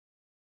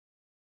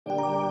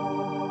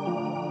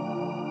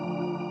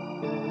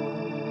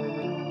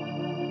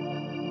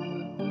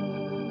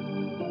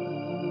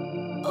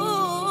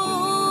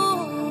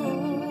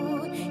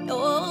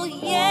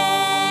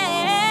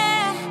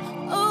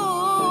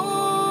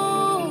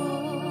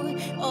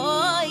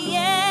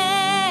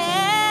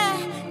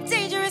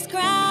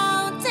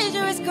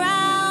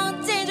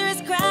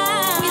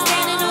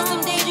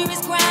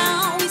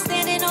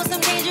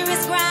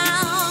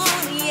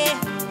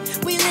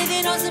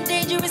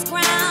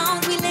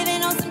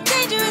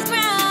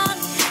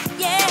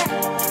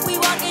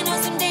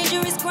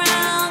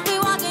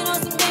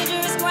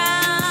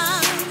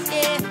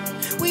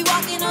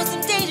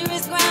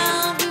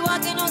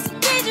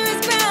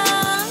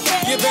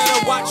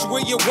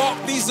where you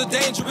walk, these are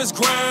dangerous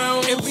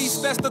grounds. At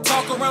least that's the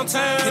talk around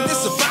town, and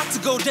it's about to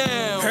go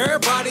down.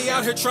 Everybody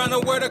out here trying to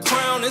wear the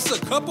crown. It's a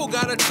couple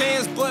got a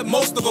chance, but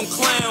most of them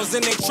clowns.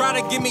 And they try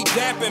to give me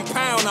dap and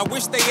pound. I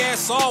wish they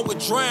ass all would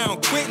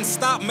drown. Quit and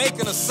stop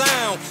making a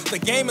sound. The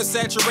game is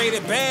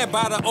saturated bad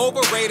by the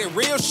overrated.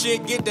 Real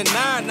shit get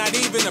denied, not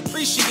even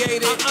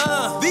appreciated.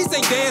 These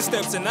ain't dance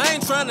steps, and I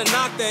ain't trying to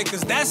knock that,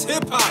 cause that's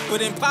hip-hop.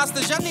 But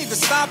imposters, y'all need to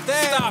stop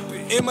that. Stop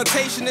it.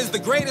 Imitation is the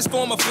greatest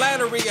form of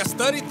flattery. I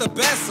studied the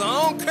best, so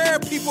I don't care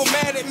if people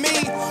mad at me.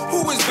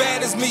 Who is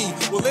bad as me?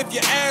 Well, if you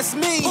ask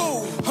me,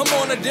 I'm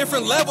on a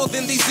different level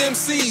than these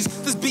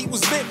MCs. This beat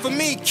was meant for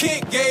me.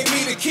 Kid gave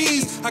me the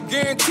keys. I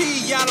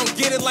guarantee y'all don't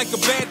get it like a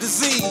bad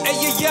disease. Hey,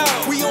 yo,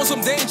 we on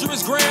some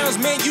dangerous grounds.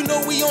 Man, you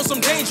know we on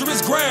some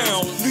dangerous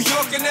ground. New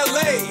York and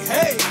LA,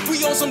 hey,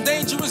 we on some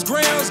dangerous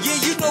grounds. Yeah,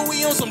 you know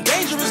we on some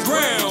dangerous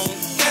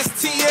grounds.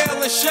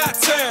 STL and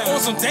Shot-Town on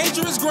some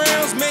dangerous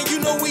grounds. Man, you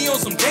know we on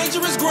some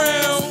dangerous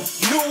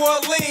grounds. New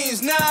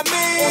Orleans, nah,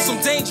 man, on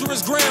some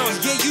dangerous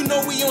grounds. Yeah, you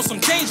know we on some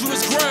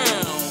dangerous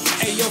grounds.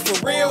 Hey, yo,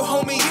 for real,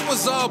 homie, it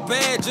was all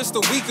bad just a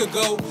week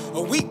ago.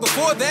 A week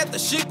before that, the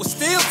shit was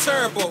still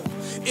terrible.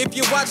 If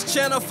you watch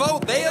Channel 4,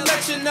 they'll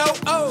let you know,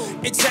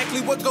 exactly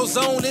what goes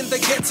on in the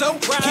ghetto.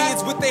 Right.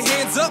 Kids with their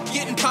hands up,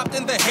 getting popped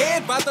in the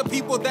head by the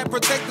people that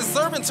protect the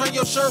servant, turn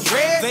your shirt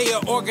red. They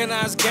are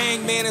organized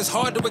gang, man, it's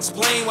hard to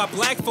explain why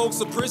black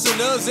folks are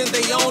prisoners in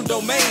their own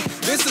domain.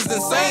 This is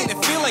insane,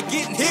 it feel like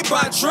getting hit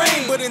by a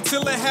train. But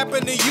until it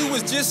happened to you,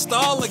 it's just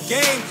all a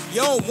game.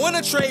 You don't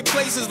wanna trade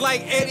places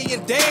like Eddie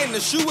and Dan. The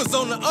shoe is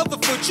on the other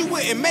foot, you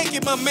wouldn't make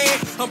it, my man.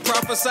 I'm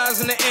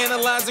prophesizing and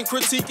analyzing,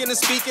 critiquing and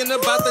speaking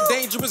about the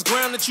dangerous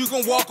ground that you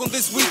gon' walk on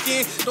this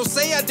weekend. Don't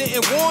say I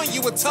didn't warn you,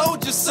 I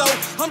told you so.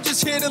 I'm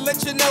just here to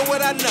let you know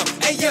what I know.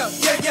 Hey, yo.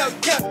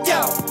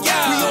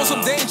 We on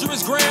some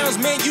dangerous grounds,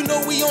 man, you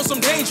know we on some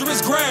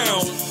dangerous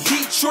grounds.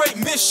 Detroit,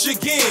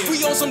 Michigan,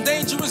 we on some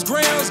dangerous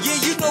grounds. Yeah,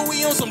 you know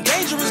we on some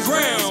dangerous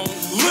grounds.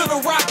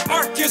 Little Rock,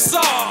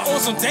 Arkansas, on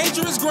some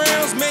dangerous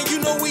grounds. Man, you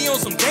know we on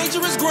some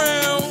dangerous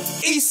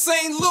grounds. East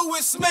St.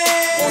 Louis,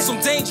 man, on some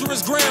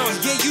dangerous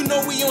grounds. Yeah, you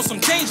know we on some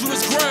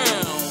dangerous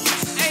grounds.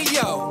 Hey,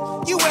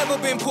 yo, you ever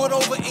been pulled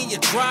over in your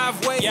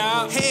driveway?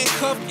 Yeah.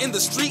 Handcuffed in the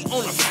street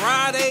on a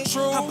Friday?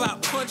 True. How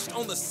about punched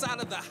on the side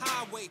of the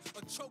highway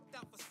or choked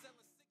out for